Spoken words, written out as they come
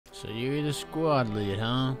So you're the squad lead,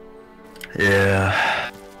 huh?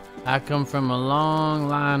 Yeah. I come from a long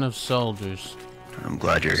line of soldiers. I'm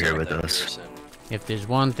glad you're here with us. If there's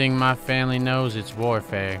one thing my family knows, it's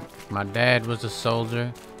warfare. My dad was a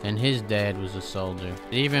soldier, and his dad was a soldier.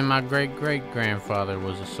 Even my great-great-grandfather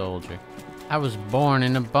was a soldier. I was born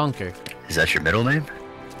in a bunker. Is that your middle name?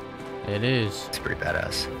 It is. It's pretty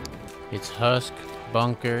badass. It's Husk,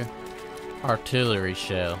 Bunker, Artillery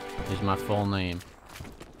Shell is my full name.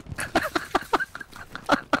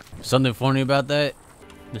 Something funny about that?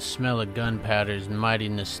 The smell of gunpowder is mighty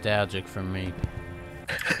nostalgic for me.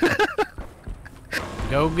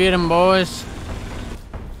 Go get 'em, boys.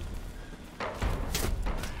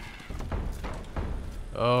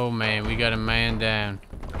 Oh man, we got a man down.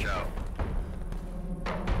 Watch out.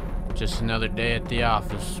 Just another day at the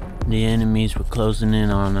office. The enemies were closing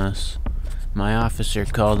in on us. My officer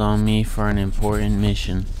called on me for an important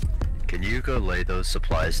mission. Can you go lay those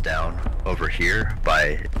supplies down over here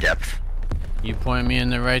by depth? You point me in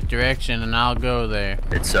the right direction and I'll go there.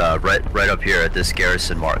 It's right up here at this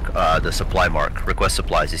garrison mark, the supply mark. Request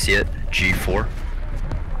supplies, you see it? G4.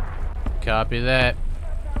 Copy that.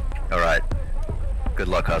 Alright. Good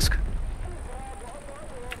luck, Husk.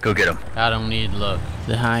 Go get him. I don't need luck.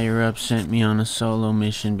 The higher up sent me on a solo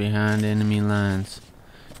mission behind enemy lines.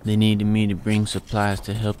 They needed me to bring supplies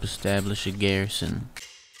to help establish a garrison.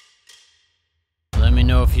 Let me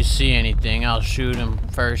know if you see anything. I'll shoot him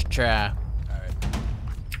first try. Alright.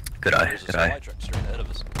 Good eye, good eye.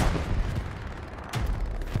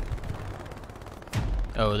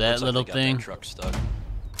 Oh, that little thing? Truck stuck.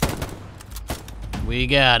 We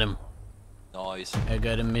got him. Nice. I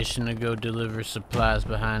got a mission to go deliver supplies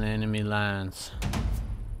behind enemy lines.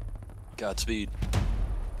 Godspeed.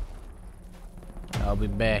 I'll be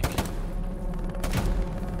back.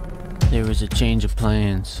 There was a change of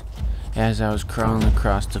plans. As I was crawling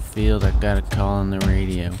across the field, I got a call on the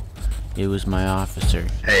radio. It was my officer.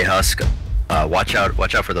 Hey, Husk. Watch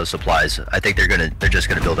out for those supplies. I think they're just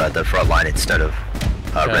gonna build at the front line instead of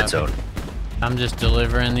red zone. I'm just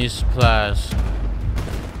delivering these supplies.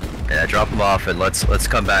 Yeah, drop them off and let's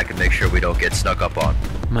come back and make sure we don't get snuck up on.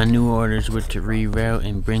 My new orders were to reroute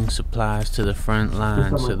and bring supplies to the front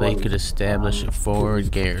line so they could establish a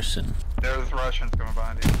forward garrison. There's Russians coming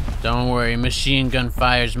behind you. Don't worry, machine gun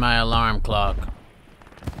fires my alarm clock.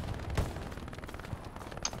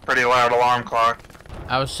 Pretty loud alarm clock.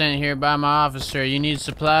 I was sent here by my officer. You need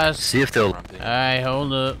supplies? See if they'll... Alright,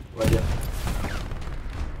 hold up.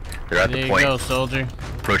 They're at There the you point. go, soldier.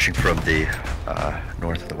 Approaching from the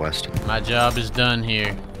north and the west. My job is done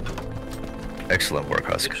here. Excellent work,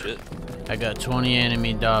 Husk. Good shit. I got 20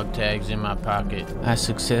 enemy dog tags in my pocket. I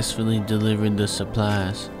successfully delivered the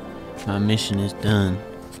supplies. My mission is done.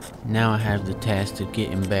 Now I have the task of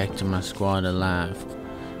getting back to my squad alive.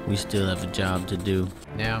 We still have a job to do.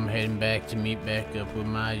 Now I'm heading back to meet back up with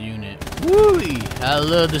my unit. Woo-wee! I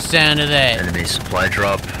love the sound of that. Enemy supply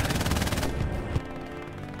drop.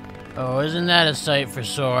 Oh, isn't that a sight for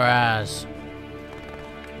sore eyes?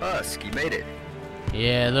 Husk, you made it.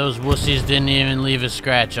 Yeah, those wussies didn't even leave a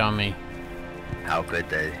scratch on me. How good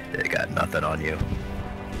they got nothing on you.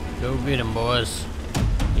 Go get 'em, boys.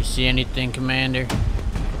 You see anything, Commander?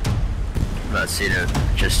 I'm not seeing it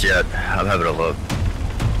just yet. I'm having a look.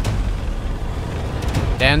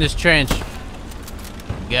 Down this trench.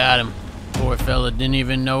 Got him. Poor fella didn't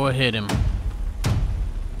even know what hit him.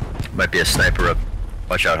 Might be a sniper up.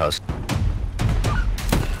 Watch out, Husk.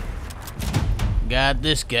 Got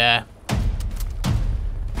this guy.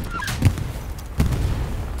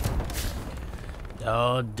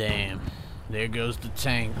 Oh, damn. There goes the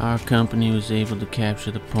tank. Our company was able to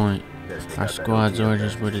capture the point. Our squad's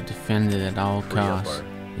orders were to defend it at all costs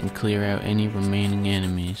and clear out any remaining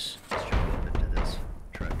enemies. Let's jump into this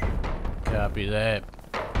trench. Copy that.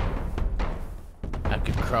 I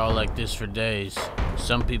could crawl like this for days.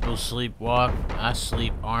 Some people sleepwalk. I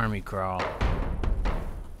sleep army crawl. I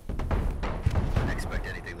didn't expect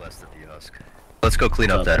anything less of you, Husk. Let's go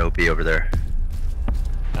clean up that OP over there.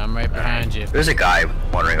 I'm right behind you. There's a guy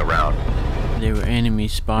wandering around. There were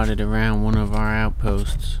enemies spotted around one of our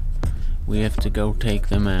outposts. We have to go take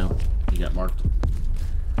them out. You got marked.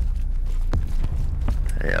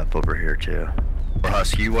 Yeah, up over here too. Or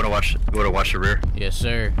Husk, you wanna watch the rear? Yes,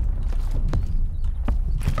 sir.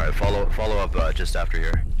 Alright, follow up just after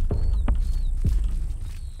here.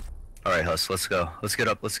 Alright, Husk, let's go. Let's get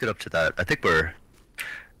up to that. I think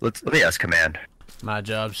let me ask command. My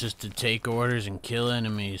job's just to take orders and kill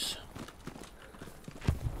enemies.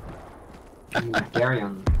 Carry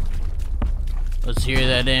on. Let's hear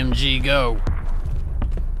that MG go.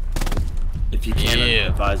 If you can, Yeah.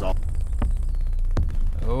 advise all.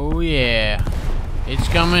 Oh yeah. It's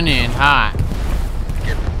coming in hot.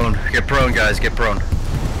 Get prone, guys. Get prone.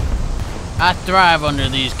 I thrive under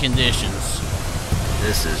these conditions.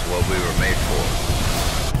 This is what we were made for.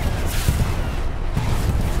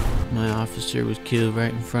 My officer was killed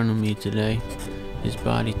right in front of me today. His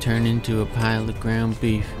body turned into a pile of ground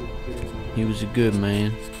beef. He was a good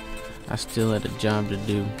man. I still had a job to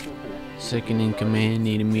do. Second in command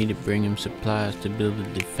needed me to bring him supplies to build a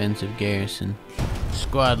defensive garrison.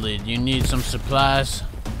 Squad lead, you need some supplies?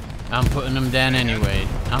 I'm putting them down anyway.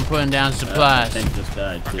 I'm putting down supplies. Tank just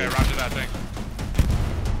died too. Okay, roger that thing.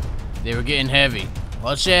 They were getting heavy.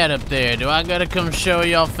 Watch out up there. Do I gotta come show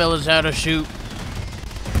y'all fellas how to shoot?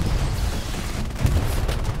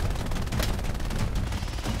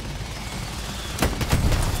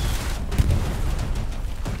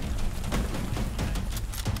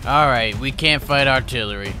 Alright, we can't fight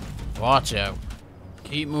artillery. Watch out.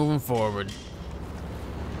 Keep moving forward.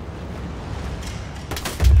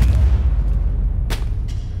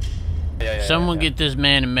 Someone get this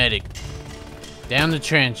man a medic. Down the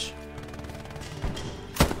trench.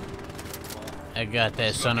 I got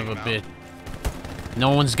that son of a bitch. No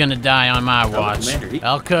one's gonna die on my watch. Commander,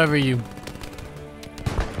 I'll cover you.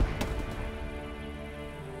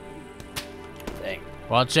 Dang.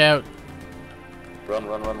 Watch out. Run,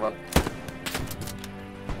 run, run, run.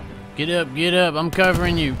 Get up, get up. I'm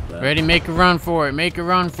covering you. Ready? Make a run for it. Make a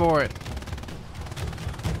run for it.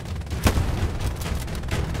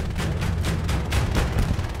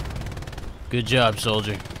 Good job,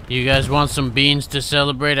 soldier. You guys want some beans to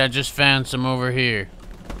celebrate? I just found some over here.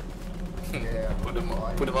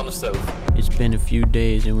 Put him on the stove. It's been a few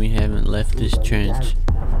days and we haven't left this trench.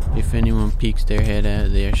 If anyone peeks their head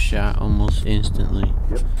out, they are shot almost instantly.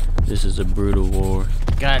 This is a brutal war.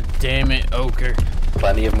 God damn it, Ochre.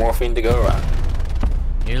 Plenty of morphine to go around.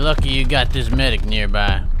 You're lucky you got this medic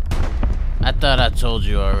nearby. I thought I told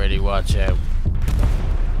you already, watch out.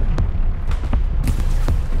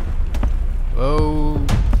 Whoa.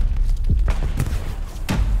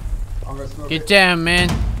 Get down, man.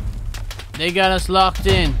 They got us locked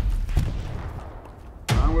in.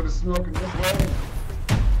 I'm with the smoking this way.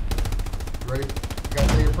 Ready? You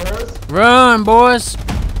guys say your prayers? Run, boys.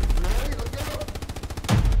 Ready? Let's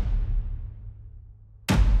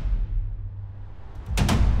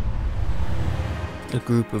go. A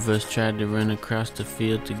group of us tried to run across the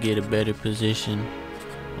field to get a better position.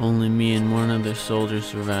 Only me and one other soldier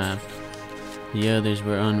survived. The others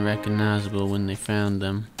were unrecognizable when they found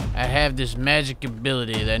them. I have this magic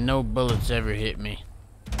ability that no bullets ever hit me.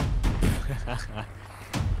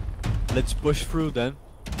 Let's push through then.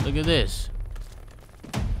 Look at this.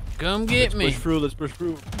 Come get me. Push through, let's push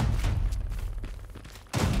through.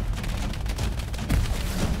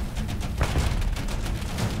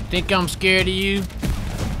 Think I'm scared of you?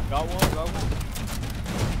 Got one, got one.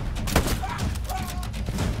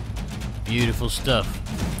 Beautiful stuff.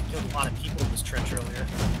 Killed a lot of people in this trench earlier.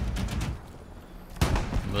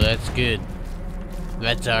 Well, that's good.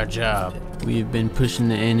 That's our job. We have been pushing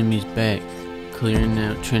the enemies back, clearing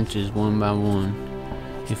out trenches one by one.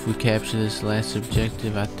 If we capture this last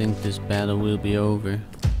objective, I think this battle will be over.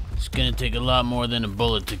 It's gonna take a lot more than a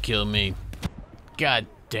bullet to kill me. God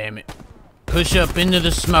damn it. Push up into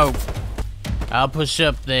the smoke. I'll push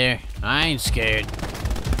up there. I ain't scared.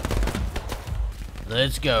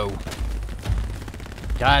 Let's go.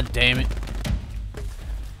 God damn it.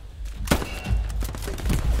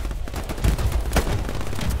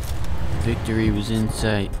 Victory was in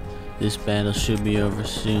sight. This battle should be over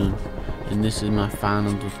soon, and this is my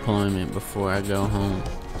final deployment before I go home.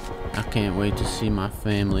 I can't wait to see my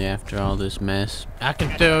family after all this mess. I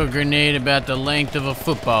can throw a grenade about the length of a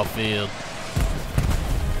football field.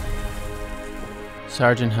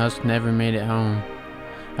 Sergeant Husk never made it home.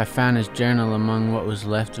 I found his journal among what was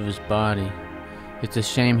left of his body. It's a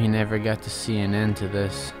shame he never got to see an end to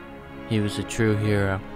this. He was a true hero.